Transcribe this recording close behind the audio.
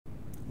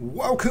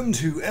Welcome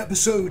to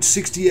episode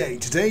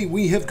 68. Today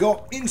we have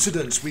got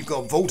incidents, we've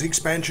got vault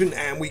expansion,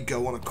 and we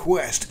go on a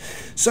quest.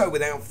 So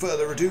without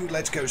further ado,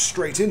 let's go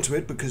straight into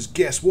it, because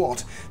guess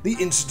what? The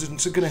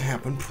incidents are going to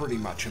happen pretty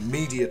much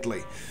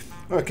immediately.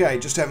 Okay,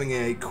 just having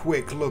a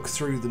quick look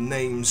through the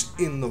names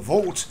in the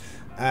vault,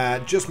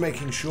 just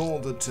making sure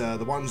that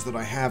the ones that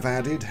I have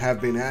added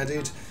have been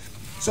added.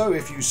 So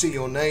if you see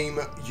your name,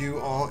 you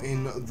are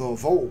in the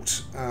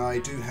vault. I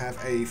do have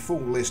a full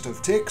list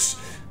of ticks,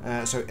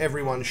 so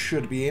everyone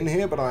should be in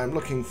here, but I am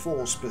looking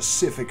for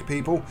specific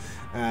people.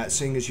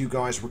 Seeing as you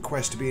guys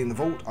request to be in the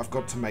vault, I've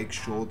got to make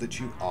sure that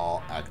you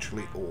are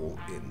actually all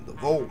in the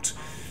vault.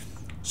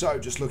 So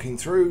just looking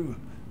through,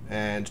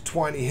 and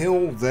Twiny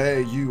Hill,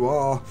 there you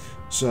are.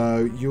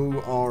 So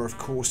you are of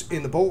course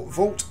in the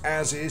vault,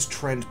 as is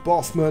Trent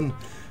Bothman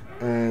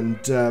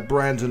and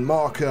Brandon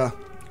Marker.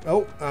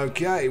 Oh,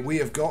 okay, we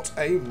have got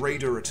a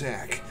raider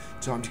attack.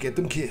 Time to get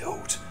them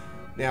killed.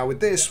 Now with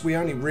this, we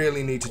only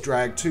really need to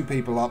drag two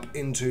people up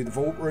into the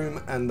vault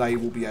room and they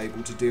will be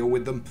able to deal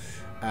with them.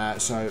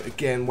 So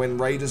again, when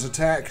raiders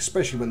attack,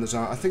 especially when there's,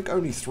 I think,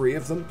 only 3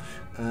 of them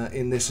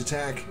in this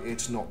attack,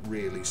 it's not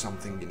really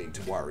something you need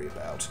to worry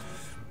about.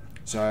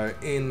 So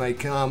in they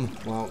come.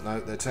 Well, no,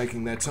 they're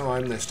taking their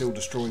time, they're still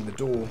destroying the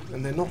door,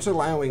 and they're not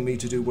allowing me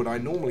to do what I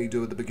normally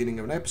do at the beginning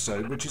of an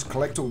episode, which is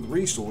collect all the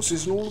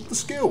resources and all of the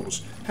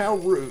skills. How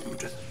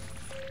rude.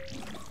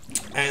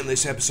 And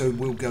this episode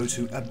will go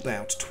to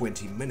about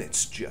 20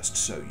 minutes, just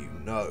so you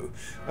know.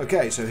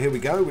 Okay, so here we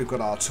go. We've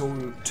got our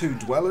two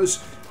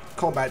dwellers,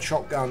 combat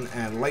shotgun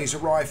and laser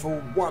rifle.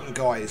 One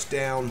guy is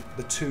down,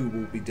 the 2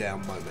 will be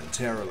down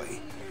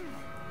momentarily.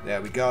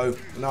 There we go,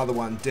 another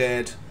one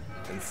dead.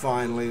 And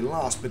finally,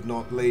 last but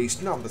not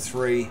least, number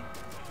 3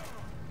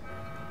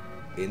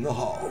 in the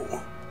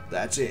hole.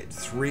 That's it,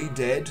 3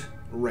 dead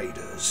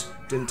raiders.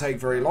 Didn't take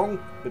very long,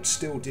 but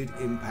still did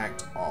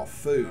impact our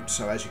food.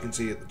 So as you can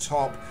see at the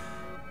top,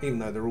 even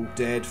though they're all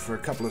dead for a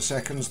couple of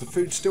seconds, the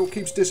food still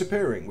keeps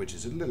disappearing, which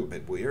is a little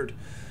bit weird.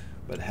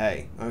 But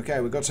hey,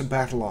 okay, we've got some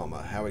battle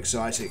armor. How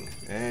exciting.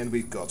 And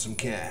we've got some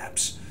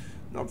caps.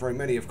 Not very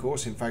many, of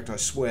course. In fact, I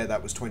swear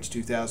that was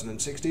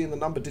 22,060 and the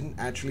number didn't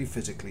actually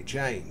physically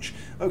change.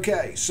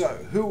 Okay,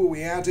 so who are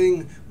we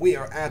adding? We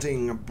are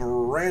adding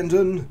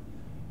Brandon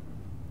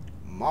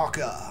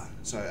Marker.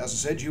 So, as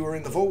I said, you are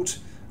in the vault.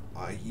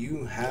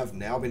 You have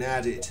now been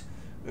added.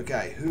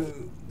 Okay,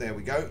 there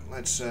we go.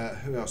 Let's,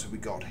 who else have we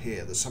got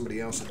here? There's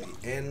somebody else at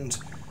the end.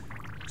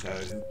 So,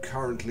 who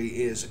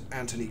currently is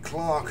Anthony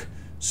Clark.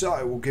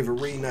 So, we'll give a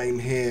rename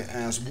here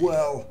as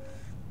well.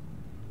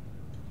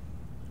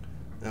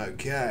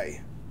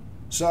 Okay,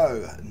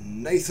 so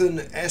Nathan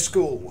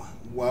Eskell,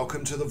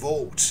 welcome to the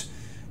vault.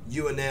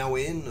 You are now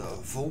in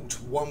Vault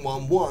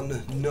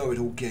 111,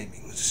 Know-It-All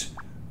Gaming's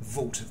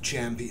Vault of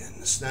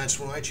Champions. That's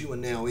right, you are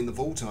now in the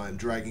vault. I am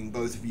dragging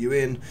both of you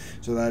in.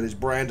 So that is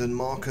Brandon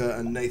Marker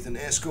and Nathan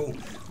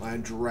Eskell. I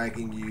am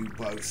dragging you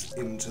both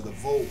into the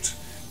vault.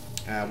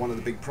 One of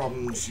the big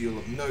problems you'll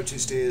have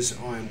noticed is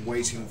I am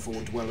waiting for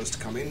dwellers to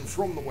come in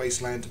from the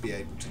wasteland to be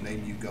able to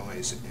name you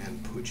guys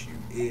and put you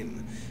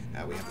in.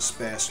 We have a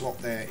spare slot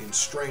there in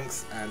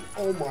strength, and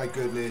oh my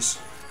goodness,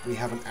 we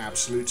have an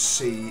absolute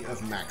sea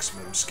of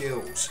maximum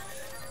skills.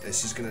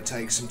 This is going to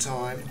take some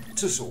time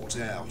to sort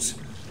out.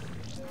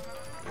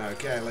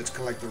 Okay, let's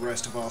collect the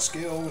rest of our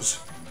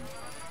skills.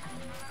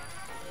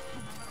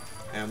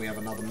 And we have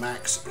another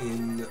max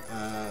in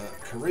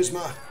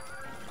charisma.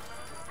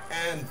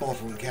 And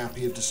Botte and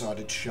Cappy have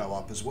decided to show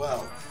up as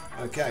well.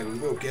 Okay, we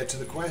will get to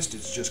the quest,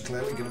 it's just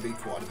clearly going to be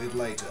quite a bit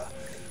later.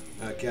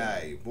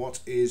 Okay, what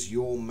is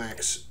your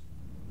max?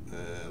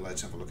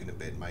 Let's have a look in a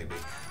bit, maybe.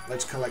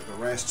 Let's collect the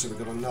rest. So we've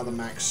got another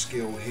max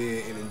skill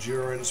here in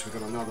endurance, we've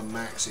got another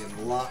max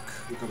in luck,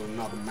 we've got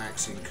another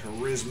max in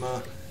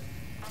charisma,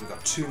 we've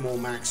got 2 more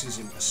maxes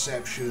in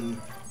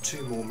perception,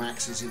 2 more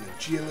maxes in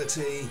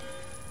agility.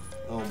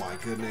 Oh my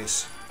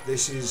goodness.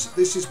 This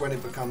is when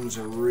it becomes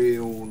a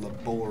real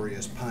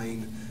laborious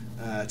pain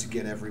to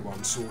get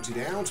everyone sorted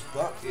out,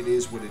 but it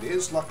is what it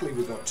is. Luckily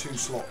we've got 2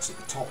 slots at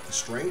the top for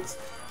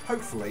strength.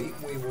 Hopefully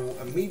we will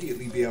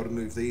immediately be able to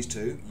move these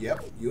 2.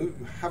 Yep, you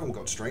haven't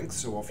got strength,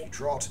 so off you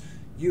trot.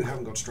 You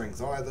haven't got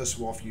strength either,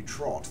 so off you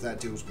trot. That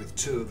deals with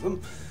 2 of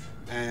them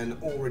and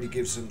already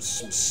gives them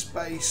some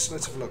space.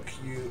 Let's have a look.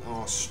 You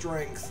are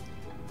strength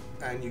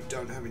and you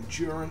don't have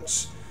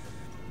endurance.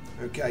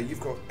 Okay, you've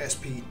got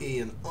SP, E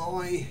and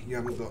I, you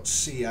haven't got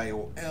CA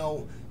or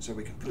L, so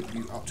we can put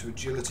you up to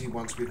agility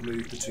once we've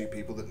moved the 2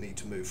 people that need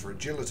to move for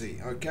agility.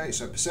 Okay,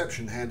 so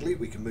perception handily,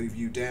 we can move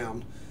you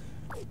down.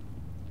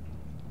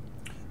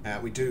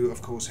 We do,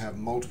 of course, have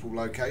multiple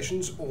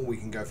locations, or we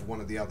can go for one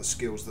of the other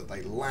skills that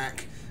they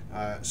lack.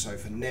 So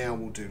for now,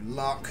 we'll do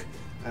luck.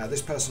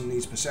 This person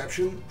needs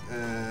perception,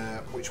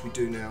 which we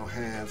do now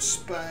have.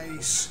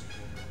 Space.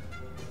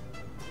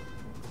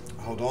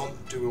 Hold on,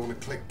 do we want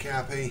to click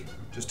Cappy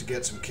just to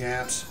get some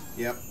caps?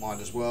 Yep, might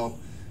as well,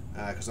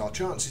 because our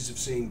chances of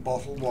seeing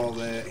Bottle while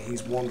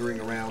he's wandering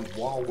around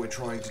while we're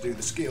trying to do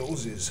the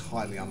skills is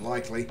highly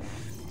unlikely.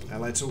 Now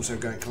let's also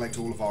go and collect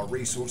all of our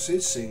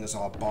resources, seeing as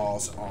our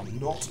bars are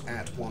not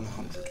at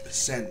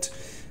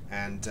 100%.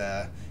 And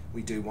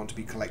we do want to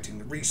be collecting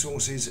the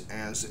resources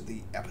as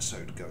the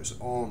episode goes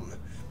on.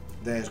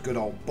 There's good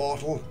old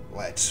Bottle.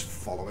 Let's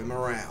follow him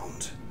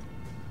around.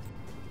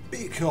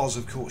 Because,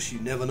 of course,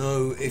 you never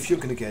know if you're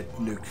going to get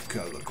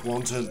Nuka-Cola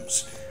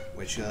Quantums,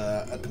 which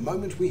at the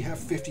moment we have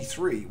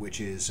 53,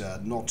 which is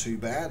not too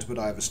bad, but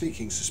I have a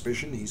sneaking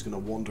suspicion he's going to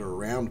wander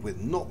around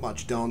with not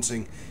much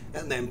dancing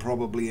and then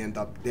probably end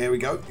up... There we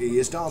go, he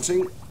is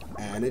dancing,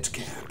 and it's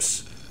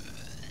caps.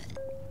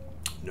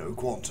 No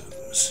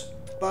Quantums,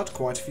 but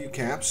quite a few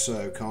caps,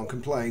 so can't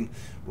complain.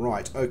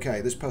 Right,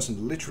 okay, this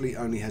person literally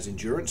only has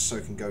endurance,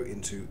 so can go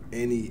into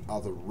any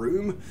other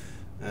room.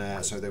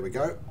 So there we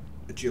go.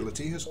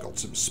 Agility has got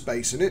some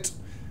space in it.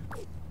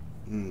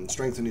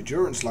 Strength and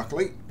endurance,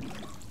 luckily,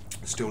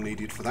 still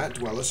needed for that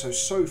dweller.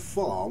 So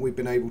far we've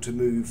been able to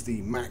move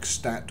the max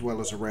stat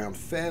dwellers around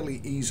fairly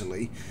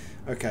easily.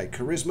 Okay,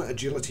 charisma,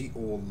 agility,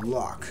 or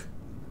luck.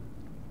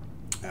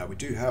 We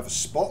do have a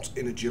spot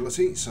in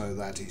agility, so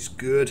that is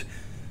good.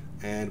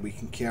 And we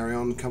can carry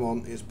on. Come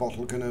on, is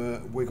Bottle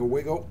gonna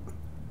wiggle?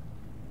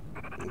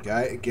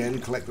 Okay, again,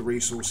 collect the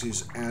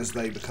resources as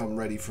they become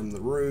ready from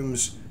the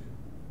rooms.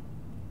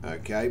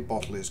 Okay,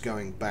 Bottle is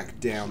going back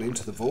down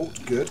into the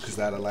vault. Good, because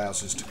that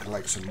allows us to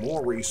collect some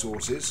more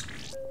resources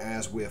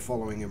as we're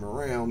following him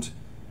around.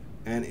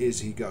 And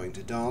is he going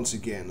to dance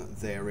again?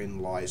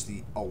 Therein lies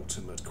the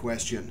ultimate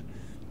question.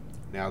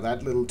 Now,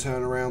 that little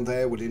turnaround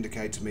there would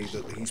indicate to me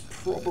that he's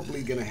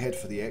probably going to head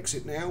for the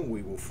exit now.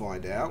 We will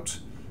find out.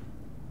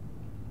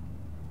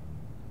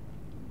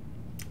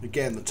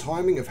 Again, the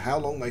timing of how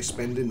long they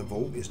spend in the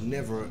vault is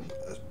never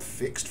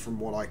fixed from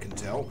what I can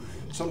tell.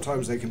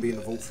 Sometimes they can be in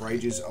the vault for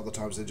ages, other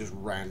times they just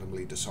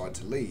randomly decide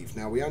to leave.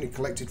 Now, we only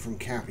collected from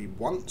Cappy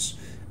once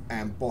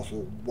and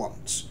Bottle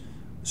once.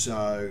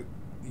 So,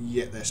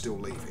 yet they're still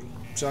leaving.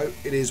 So,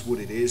 it is what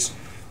it is.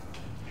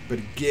 But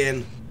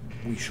again,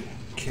 we shall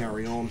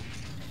carry on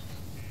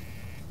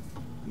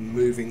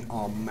moving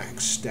our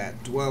max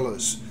stat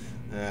dwellers.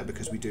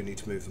 Because we do need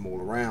to move them all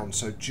around.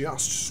 So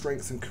just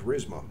strength and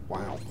charisma.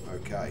 Wow,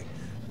 okay.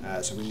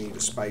 So we need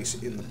a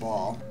space in the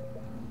bar.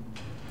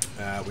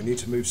 We need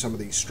to move some of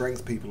these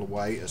strength people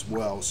away as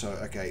well. So,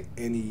 okay,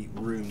 any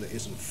room that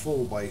isn't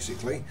full,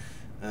 basically.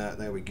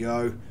 There we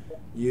go.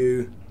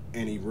 You,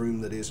 any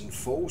room that isn't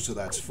full, so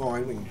that's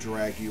fine. We can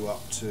drag you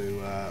up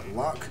to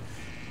luck.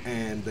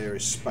 And there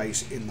is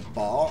space in the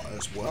bar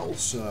as well.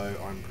 So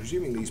I'm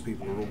presuming these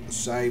people are all the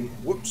same.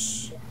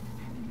 Whoops.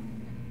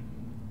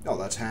 Oh,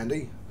 that's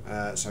handy.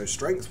 So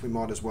strength, we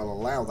might as well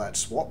allow that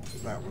swap.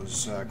 That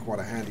was quite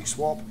a handy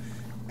swap.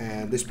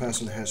 And this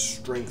person has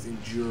strength,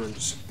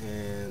 endurance,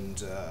 and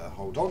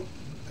hold on,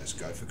 let's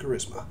go for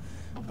charisma.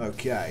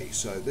 Okay,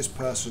 so this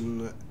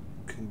person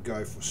can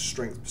go for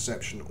strength,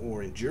 perception,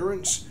 or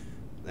endurance.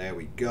 There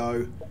we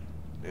go.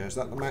 Now, is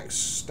that the max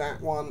stat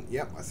one?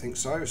 Yep, I think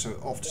so. So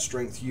off to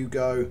strength you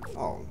go.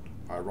 Oh,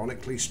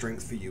 ironically,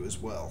 strength for you as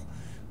well.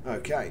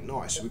 Okay,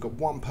 nice. So we've got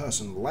one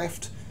person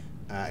left.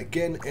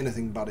 Again,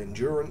 anything but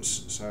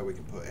endurance, so we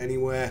can put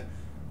anywhere.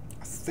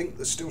 I think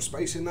there's still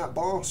space in that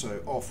bar,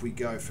 so off we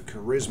go for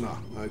charisma.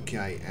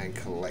 Okay, and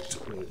collect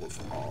all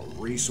of our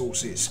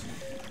resources.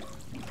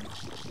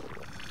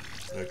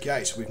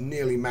 Okay, so we've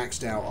nearly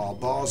maxed out our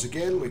bars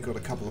again. We've got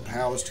a couple of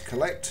powers to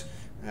collect.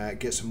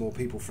 Get some more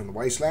people from the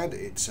wasteland.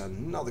 It's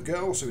another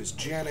girl, so it's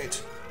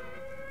Janet.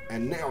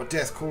 And now a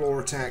death claw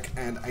attack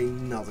and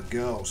another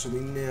girl. So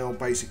we now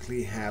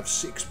basically have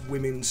 6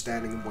 women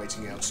standing and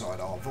waiting outside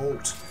our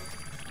vault.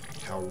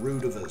 How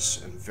rude of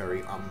us, and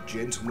very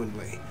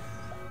ungentlemanly.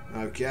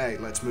 Okay,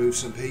 let's move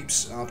some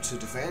peeps up to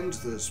defend.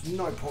 There's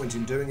no point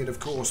in doing it, of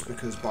course,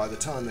 because by the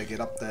time they get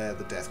up there,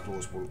 the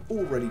Deathclaws will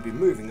already be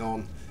moving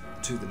on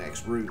to the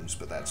next rooms,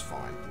 but that's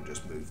fine. We'll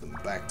just move them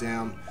back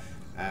down.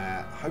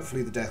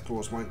 Hopefully the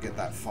Deathclaws won't get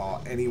that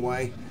far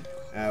anyway.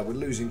 We're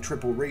losing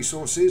triple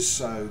resources,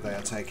 so they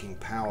are taking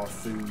power,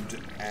 food,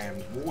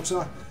 and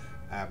water.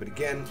 But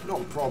again,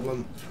 not a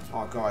problem.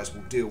 Our guys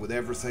will deal with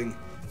everything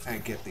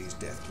and get these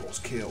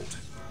Deathclaws killed.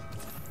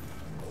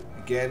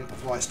 Again,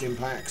 apply stim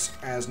packs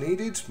as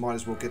needed. Might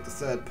as well get the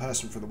third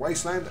person from the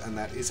wasteland, and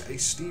that is a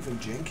Stephen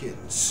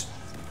Jenkins.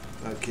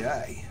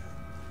 Okay.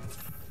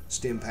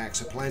 Stim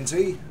packs are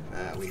plenty.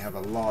 We have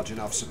a large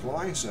enough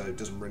supply, so it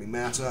doesn't really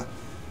matter.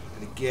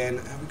 And again,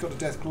 have we got a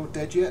Deathclaw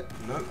dead yet?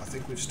 No, I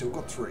think we've still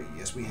got 3.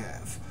 Yes, we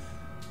have.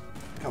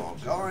 Come on,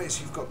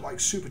 guys. You've got, like,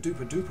 super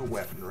duper duper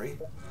weaponry.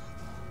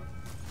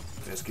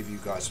 Let's give you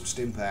guys some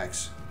stim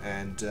packs.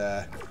 And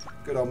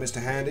good old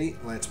Mr. Handy,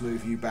 let's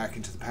move you back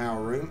into the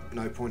power room.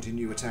 No point in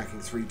you attacking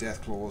 3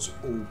 Deathclaws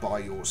all by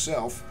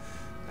yourself.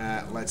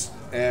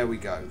 There we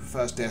go.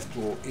 First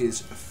Deathclaw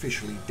is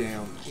officially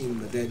down in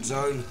the dead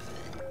zone.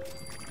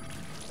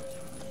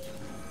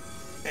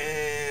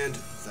 And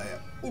they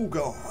are all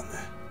gone.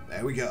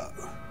 There we go.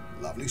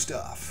 Lovely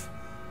stuff.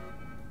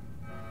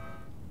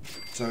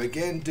 So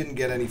again, didn't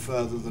get any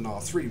further than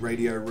our 3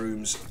 radio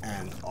rooms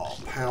and our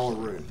power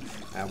room,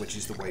 which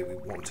is the way we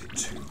want it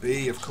to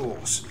be, of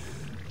course.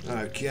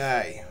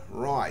 Okay,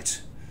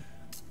 Right.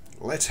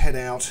 Let's head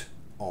out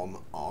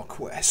on our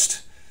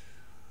quest.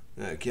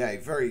 Okay,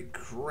 very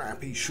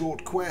crappy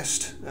short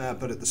quest,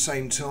 but at the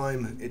same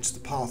time, it's the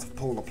path of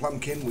Paula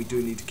Plumpkin. We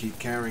do need to keep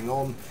carrying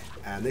on,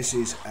 and this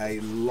is a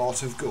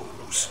lot of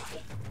ghouls.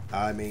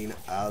 I mean,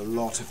 a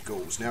lot of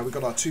ghouls. Now, we've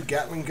got our 2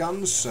 Gatling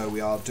guns, so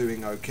we are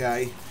doing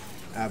okay,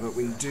 but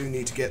we do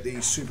need to get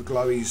these super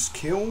glowies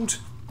killed,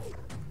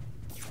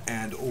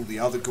 and all the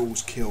other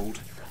ghouls killed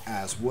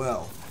as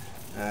well.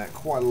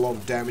 Quite a lot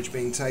of damage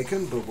being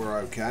taken, but we're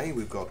okay.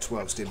 We've got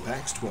 12 stim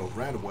packs, 12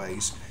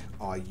 radaways,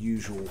 our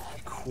usual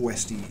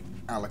questy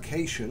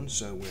allocation,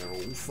 so we're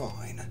all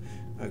fine.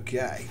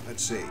 Okay,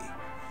 let's see.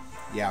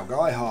 Yao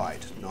Guy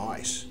hide,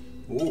 nice.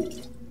 Ooh,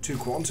 2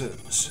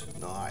 quantums,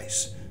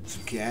 nice.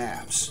 Some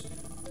cabs,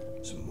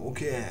 some more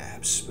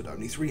cabs, but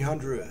only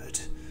 300.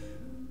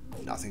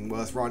 Nothing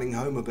worth writing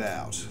home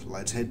about.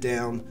 Let's head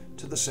down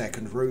to the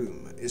second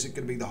room. Is it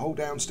going to be the whole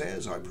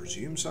downstairs? I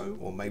presume so,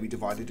 or maybe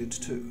divided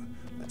into 2.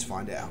 Let's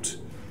find out.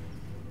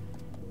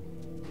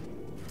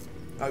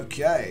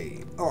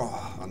 Okay.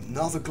 Oh,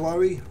 another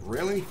glowy?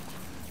 Really?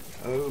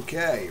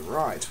 Okay,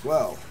 right.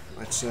 Well,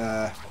 let's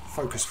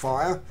focus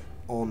fire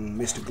on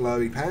Mr.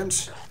 Glowy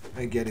Pants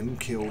and get him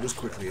killed as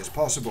quickly as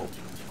possible.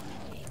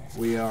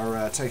 We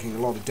are taking a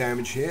lot of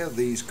damage here.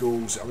 These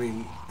ghouls, I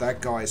mean,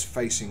 that guy is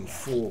facing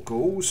 4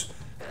 ghouls,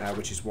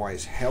 which is why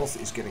his health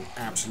is getting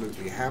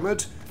absolutely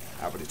hammered,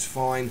 but it's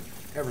fine.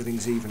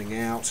 Everything's evening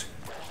out.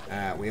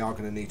 We are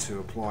going to need to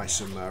apply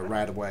some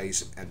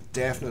radaways and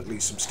definitely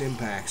some stim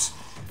packs.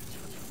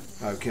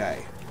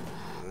 Okay.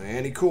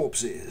 Any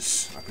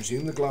corpses? I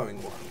presume the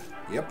glowing one.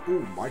 Yep.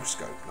 Ooh,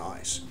 microscope.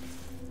 Nice.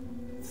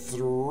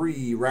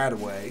 3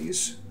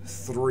 radaways.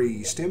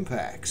 3 stim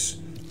packs.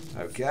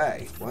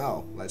 Okay.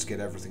 Well, let's get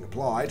everything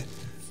applied.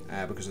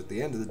 Because at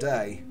the end of the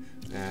day,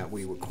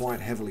 we were quite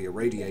heavily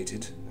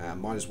irradiated.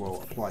 Might as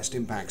well apply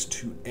stim packs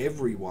to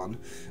everyone.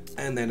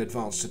 And then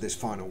advance to this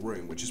final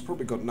room, which has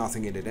probably got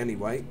nothing in it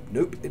anyway.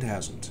 Nope, it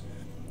hasn't.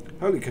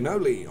 Holy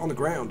cannoli, on the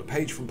ground, a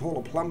page from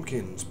Paula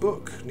Plumpkin's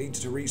book.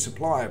 Needs to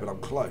resupply, but I'm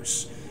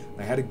close.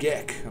 They had a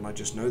GEC, and I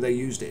just know they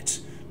used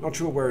it. Not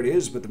sure where it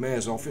is, but the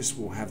mayor's office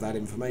will have that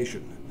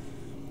information.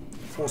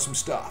 Awesome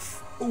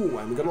stuff. Ooh,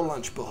 and we got a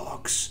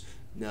lunchbox.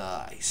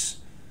 Nice.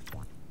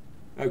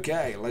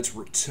 Okay, let's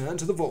return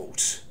to the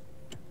vault.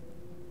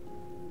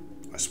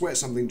 I swear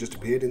something just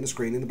appeared in the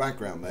screen in the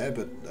background there,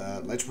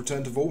 but let's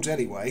return to vault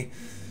anyway.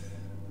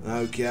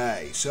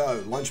 Okay,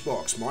 so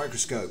lunchbox,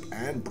 microscope,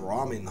 and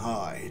Brahmin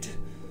hide,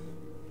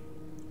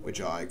 which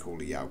I call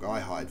a Yao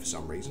Guy hide for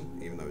some reason,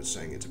 even though it's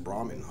saying it's a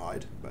Brahmin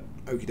hide. But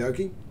okie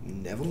dokie,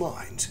 never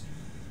mind.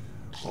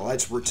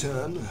 Let's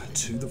return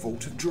to the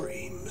Vault of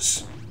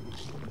Dreams.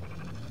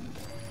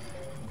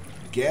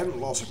 Again,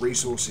 lots of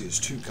resources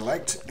to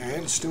collect,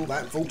 and still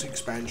that vault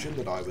expansion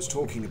that I was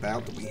talking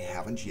about that we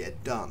haven't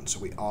yet done. So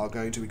we are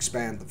going to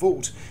expand the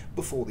vault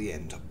before the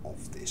end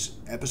of this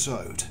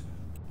episode.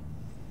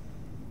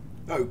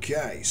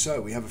 Okay, so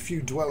we have a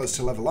few dwellers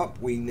to level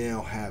up. We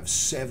now have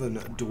 7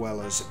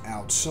 dwellers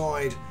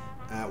outside.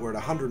 We're at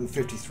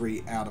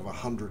 153 out of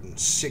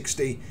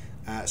 160.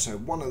 So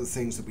one of the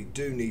things that we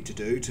do need to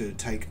do to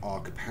take our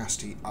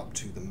capacity up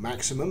to the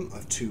maximum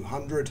of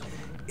 200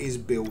 is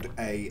build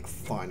a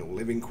final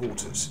living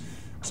quarters.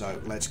 So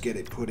let's get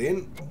it put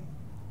in,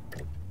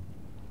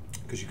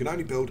 because you can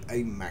only build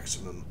a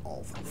maximum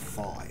of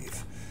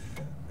 5.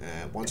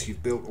 Once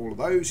you've built all of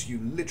those, you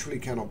literally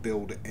cannot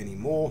build any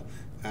more.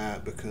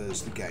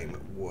 Because the game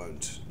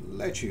won't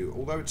let you,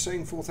 although it's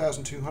saying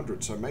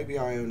 4,200, so maybe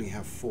I only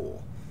have 4.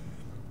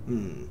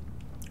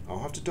 I'll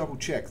have to double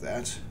check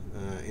that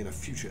in a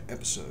future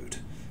episode,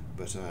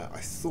 but I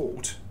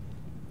thought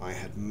I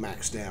had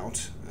maxed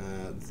out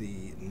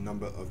the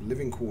number of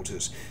living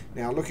quarters.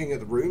 Now, looking at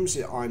the rooms,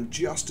 I'm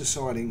just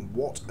deciding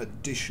what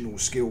additional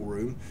skill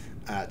room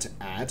to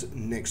add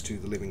next to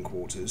the living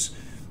quarters.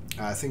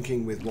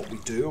 Thinking with what we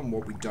do and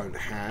what we don't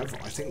have,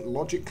 I think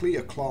logically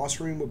a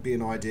classroom would be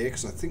an idea,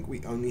 because I think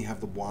we only have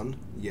the 1.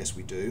 Yes,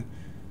 we do.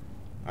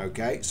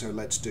 Okay, so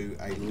let's do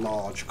a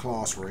large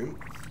classroom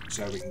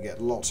so we can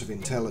get lots of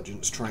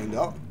intelligence trained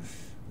up.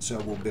 So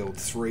we'll build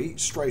 3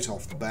 straight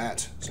off the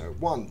bat. So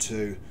 1,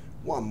 2,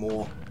 1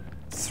 more,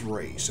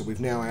 3. So we've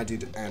now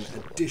added an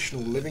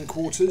additional living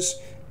quarters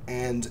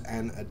and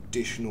an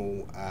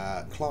additional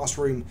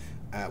classroom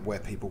where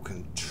people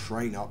can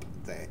train up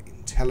their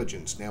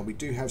intelligence. Now, we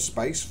do have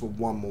space for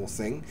one more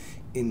thing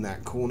in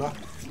that corner,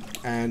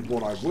 and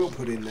what I will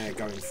put in there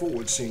going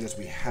forward, seeing as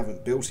we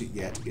haven't built it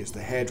yet, is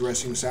the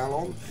hairdressing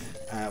salon,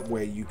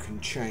 where you can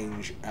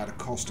change at a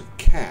cost of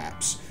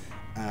caps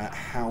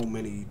how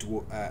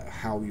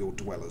your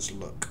dwellers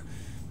look.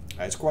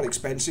 It's quite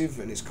expensive,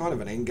 and it's kind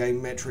of an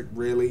end-game metric,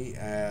 really,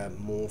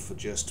 more for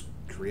just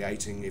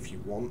creating, if you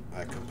want,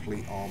 a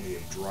complete army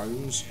of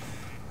drones.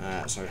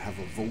 So have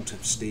a vault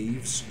of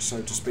Steves,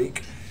 so to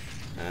speak,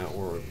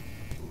 or a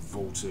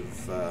vault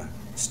of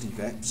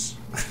Stevettes,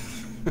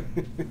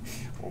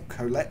 or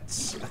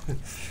Colettes.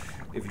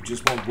 If you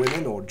just want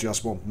women or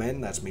just want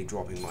men, that's me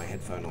dropping my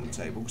headphone on the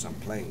table because I'm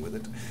playing with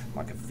it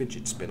like a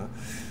fidget spinner.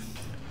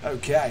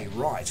 Okay,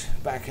 right,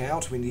 back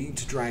out. We need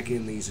to drag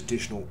in these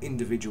additional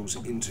individuals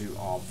into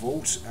our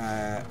vault,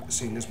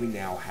 seeing as we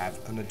now have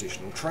an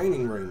additional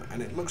training room,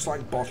 and it looks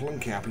like Bottle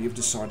and Cappy have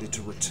decided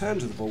to return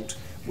to the vault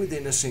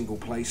within a single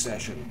play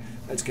session.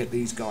 Let's get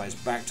these guys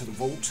back to the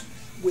vault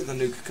with a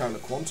Nuka-Cola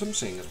Quantum,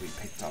 seeing as we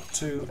picked up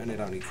 2 and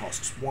it only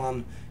costs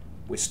 1.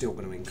 We're still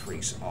going to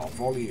increase our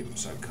volume,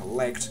 so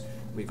collect.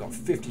 We've got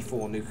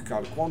 54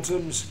 Nuka-Cola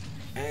Quantums.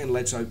 And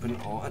let's open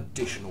our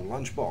additional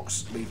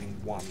lunchbox, leaving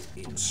 1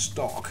 in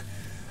stock.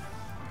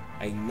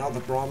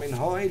 Another Brahmin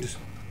hide,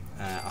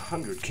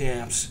 100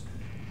 caps,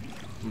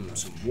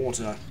 some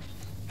water,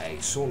 a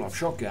sawn-off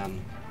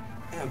shotgun,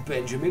 and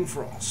Benjamin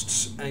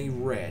Frost's a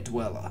rare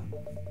dweller.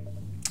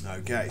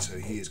 Okay, so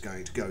he is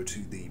going to go to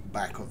the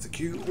back of the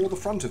queue or the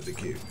front of the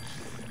queue.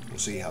 We'll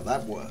see how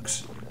that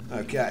works.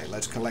 Okay,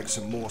 let's collect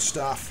some more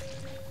stuff.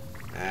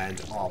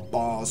 And our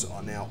bars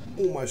are now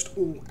almost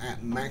all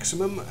at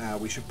maximum.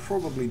 We should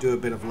probably do a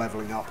bit of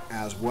leveling up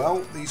as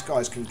well. These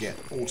guys can get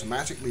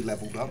automatically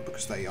leveled up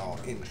because they are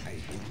in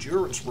an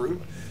endurance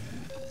room.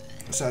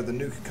 So the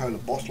Nuka-Cola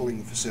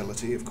bottling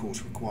facility, of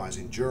course, requires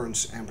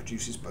endurance and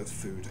produces both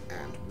food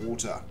and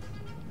water.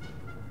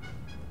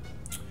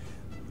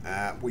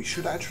 We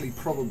should actually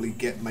probably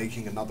get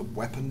making another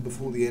weapon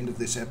before the end of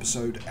this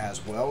episode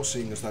as well,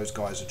 seeing as those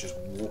guys are just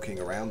walking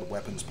around the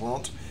weapons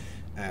plant.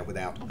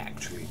 Without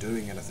actually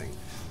doing anything.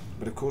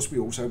 But of course we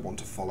also want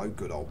to follow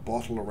good old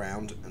Bottle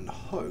around and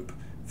hope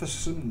for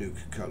some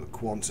Nuka-Cola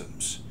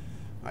Quantums.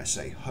 I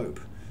say hope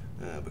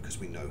because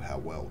we know how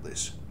well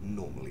this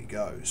normally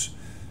goes.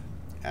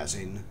 As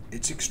in,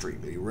 it's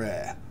extremely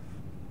rare.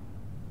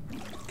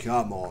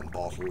 Come on,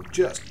 Bottle,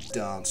 just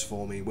dance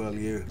for me, will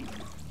you?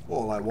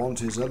 All I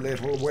want is a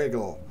little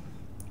wiggle.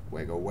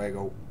 Wiggle,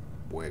 wiggle,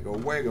 wiggle,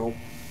 wiggle.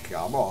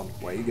 Come on,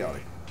 where you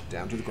going?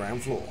 Down to the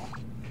ground floor.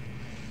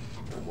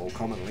 Or more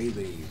commonly,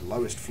 the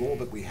lowest floor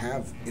that we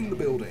have in the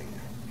building.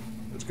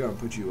 Let's go and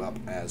put you up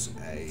as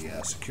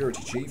a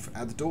security chief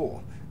at the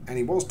door. And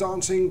he was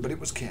dancing, but it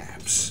was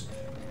caps.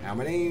 How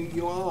many,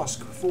 you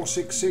ask?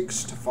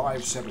 466 to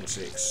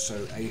 576,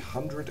 so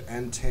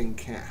 110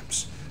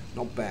 caps.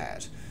 Not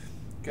bad.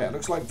 Okay, it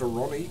looks like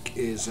Veronique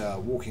is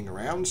walking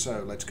around,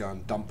 so let's go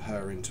and dump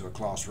her into a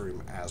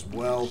classroom as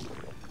well.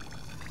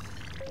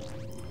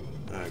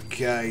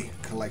 Okay,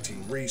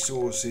 collecting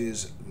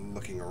resources,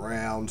 looking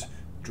around.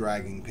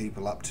 Dragging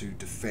people up to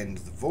defend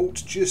the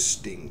vault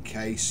just in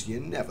case, you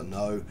never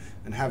know,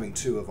 and having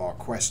 2 of our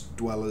quest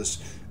dwellers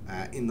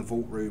in the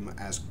vault room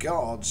as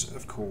guards,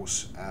 of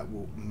course,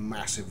 will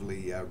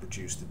massively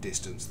reduce the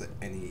distance that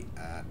any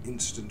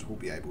incident will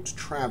be able to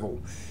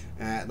travel.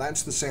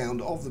 That's the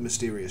sound of the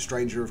mysterious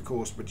stranger, of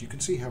course, but you can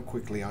see how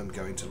quickly I'm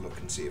going to look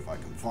and see if I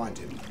can find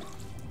him,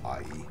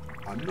 i.e.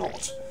 I'm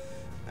not,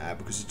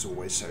 because it's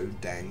always so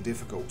dang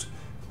difficult.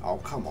 Oh,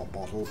 come on,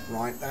 Bottle.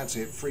 Right, that's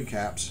it, 3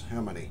 caps. How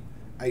many?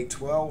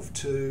 812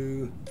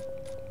 to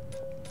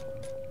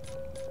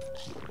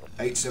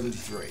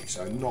 873,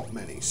 so not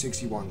many,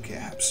 61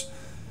 caps.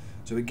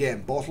 So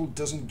again, Bottle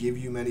doesn't give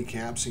you many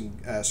caps,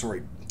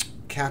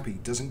 Cappy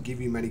doesn't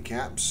give you many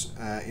caps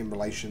in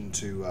relation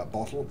to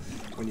Bottle.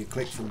 When you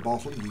click from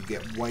Bottle, you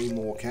get way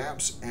more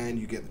caps and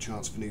you get the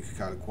chance for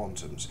Nuka-Cola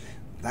Quantums.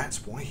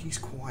 That's why he's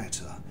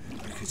quieter,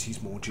 because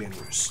he's more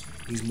generous,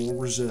 he's more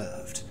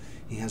reserved.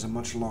 He has a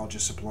much larger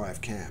supply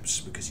of caps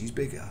because he's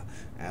bigger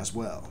as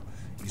well.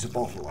 He's a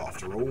Bottle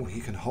after all, he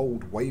can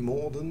hold way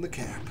more than the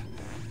cap.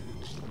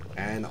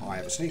 And I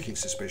have a sneaking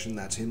suspicion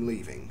that's him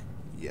leaving.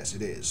 Yes,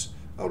 it is.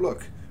 Oh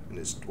look, and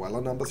it's dweller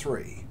number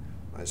 3.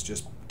 Let's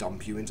just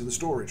dump you into the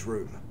storage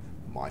room.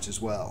 Might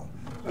as well.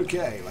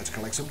 Okay, let's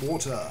collect some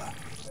water.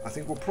 I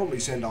think we'll probably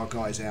send our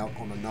guys out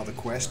on another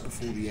quest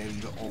before the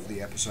end of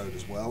the episode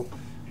as well.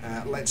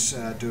 Let's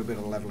do a bit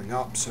of leveling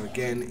up. So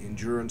again,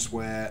 endurance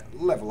wear,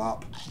 level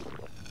up.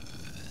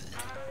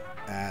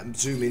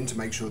 Zoom in to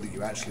make sure that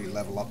you actually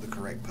level up the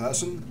correct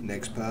person.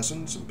 Next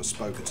person, some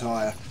bespoke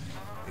attire.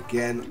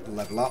 Again,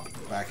 level up,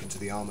 back into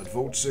the armoured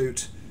vault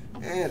suit.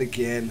 And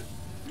again,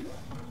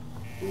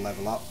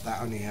 level up.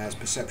 That only has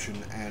perception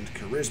and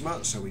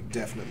charisma, so we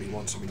definitely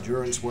want some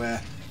endurance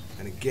wear.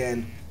 And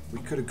again, we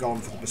could have gone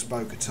for the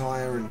bespoke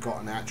attire and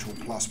got an actual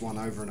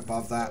 +1 over and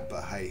above that,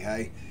 but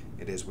hey,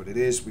 it is what it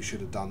is. We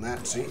should have done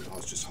that. See, I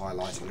was just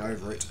highlighting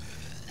over it.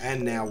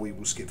 And now we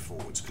will skip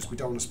forwards because we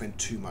don't want to spend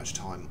too much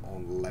time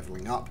on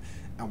leveling up,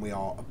 and we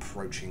are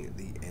approaching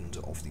the end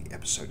of the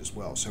episode as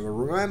well. So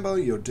remember,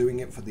 you're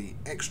doing it for the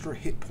extra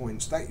hit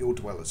points that your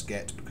dwellers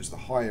get, because the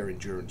higher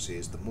endurance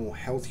is, the more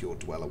health your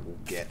dweller will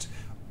get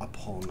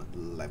upon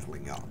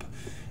leveling up.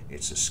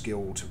 It's a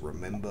skill to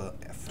remember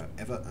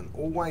forever and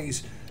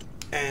always.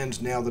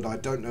 And now that I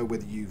don't know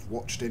whether you've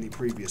watched any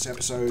previous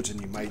episodes, and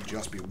you may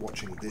just be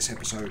watching this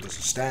episode as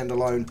a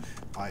standalone,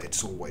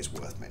 it's always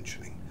worth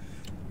mentioning.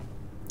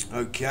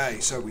 Okay,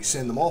 so we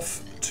send them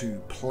off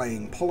to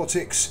playing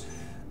politics,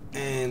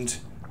 and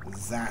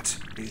that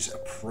is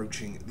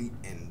approaching the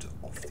end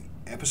of the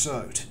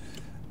episode.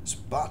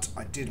 But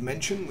I did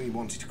mention we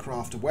wanted to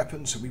craft a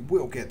weapon, so we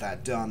will get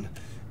that done.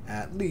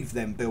 Leave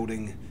them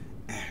building,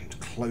 and and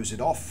close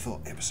it off for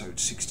episode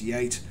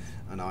 68,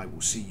 and I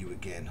will see you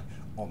again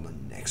on the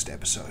next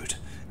episode.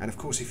 And of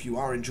course, if you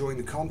are enjoying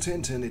the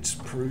content and it's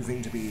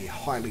proving to be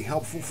highly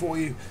helpful for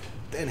you,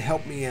 then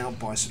help me out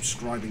by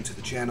subscribing to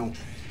the channel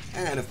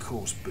and of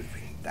course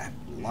booping that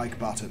like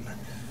button.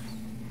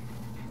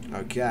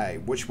 Okay,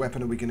 which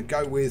weapon are we going to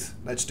go with?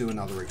 Let's do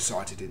another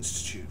Excited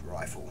Institute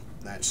rifle.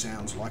 That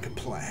sounds like a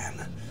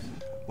plan.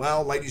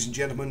 Well, ladies and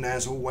gentlemen,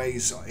 as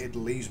always, it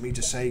leaves me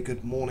to say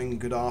good morning,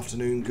 good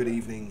afternoon, good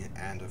evening,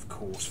 and of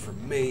course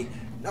from me,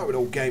 Know It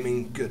All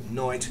Gaming, good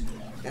night,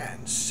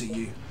 and see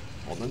you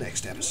on the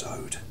next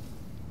episode.